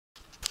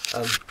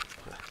Um,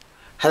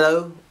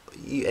 Hello,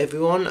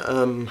 everyone.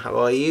 How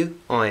are you?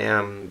 I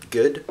am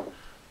good.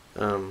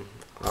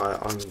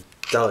 I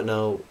don't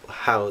know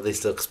how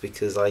this looks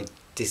because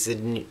this is a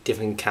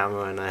different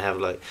camera and I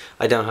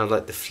don't have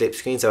like the flip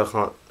screen, so I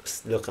can't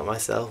look at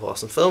myself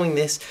whilst I'm filming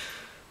this.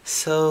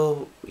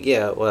 So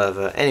yeah,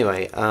 whatever.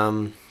 Anyway,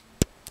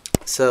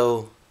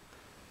 so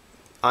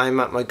I'm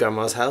at my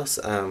grandma's house.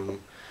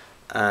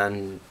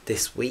 And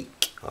this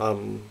week,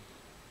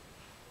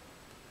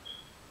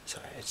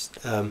 sorry,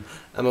 I'm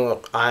at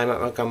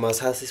my grandma's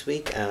house this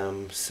week.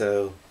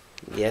 So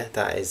yeah,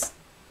 that's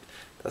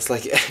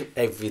like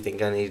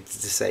everything I needed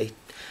to say,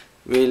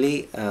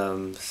 really.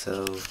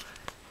 So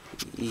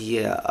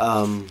yeah,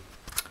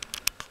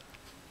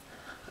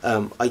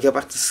 I go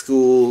back to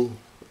school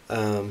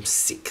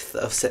 6th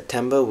of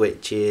September,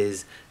 which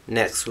is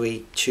next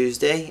week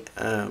Tuesday.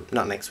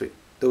 Not next week,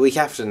 the week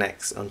after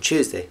next on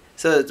Tuesday.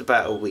 So it's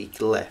about a week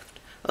left,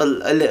 a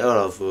little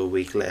over a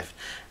week left,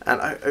 and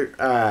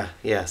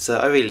yeah. So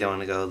I really don't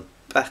want to go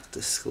back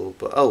to school,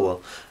 but oh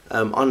well.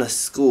 On a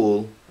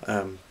school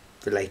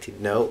related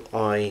note,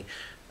 I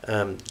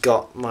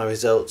got my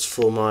results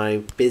for my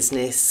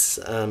business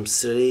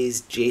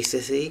studies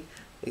GCSE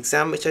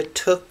exam, which I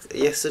took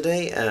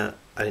yesterday. I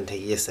didn't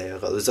take it yesterday, I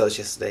got the results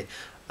yesterday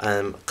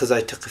because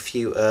I took a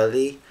few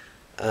early,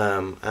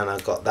 and I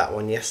got that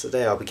one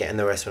yesterday. I'll be getting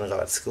the rest when I go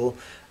back to school.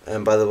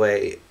 And by the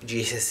way,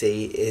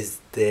 GCSE is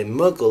the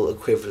Muggle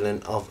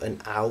equivalent of an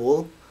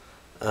owl.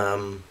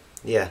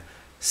 Yeah,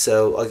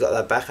 so I got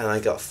that back and I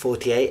got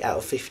 48 out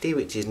of 50,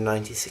 which is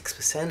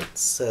 96%.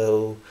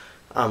 So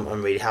I'm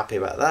really happy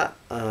about that.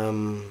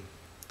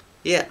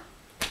 Yeah,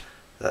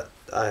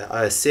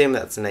 I assume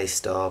that's an A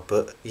star,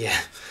 but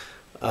yeah.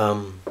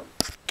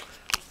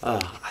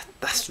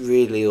 That's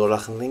really all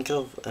I can think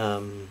of.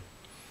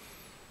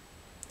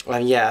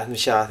 Yeah,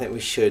 Michelle, I think we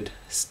should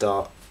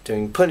start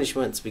doing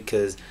punishments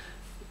because,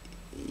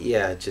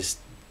 yeah, just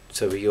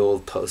so we all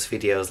post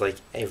videos like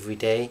every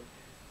day.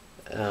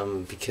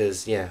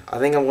 Because yeah, I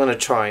think I'm gonna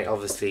try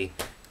obviously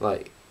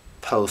like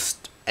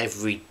post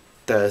every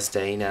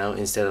Thursday now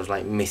instead of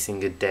like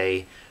missing a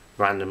day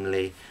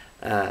randomly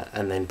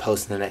and then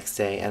posting the next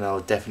day, and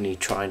I'll definitely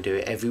try and do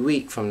it every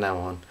week from now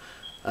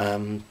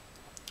on.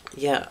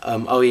 Yeah,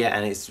 oh yeah,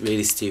 and it's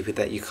really stupid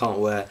that you can't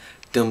wear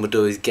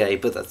Dumbledore is gay,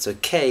 but that's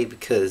okay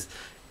because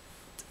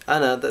I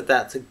know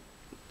that's a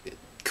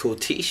cool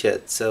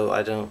t-shirt, so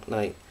I don't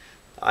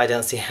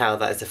see how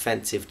that is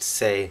offensive to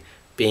say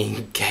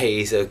being gay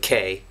is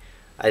okay.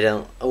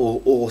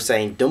 Or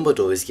saying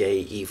Dumbledore is gay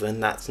even,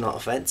 that's not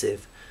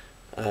offensive.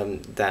 You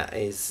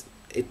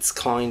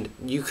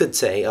could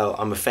say, oh,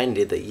 I'm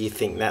offended that you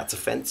think that's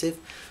offensive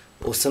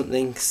or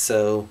something,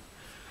 so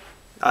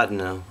I don't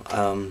know.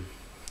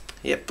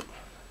 Yep,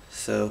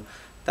 so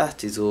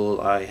that is all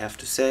I have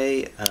to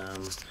say.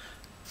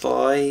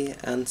 Bye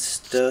and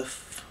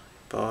stuff.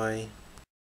 Bye.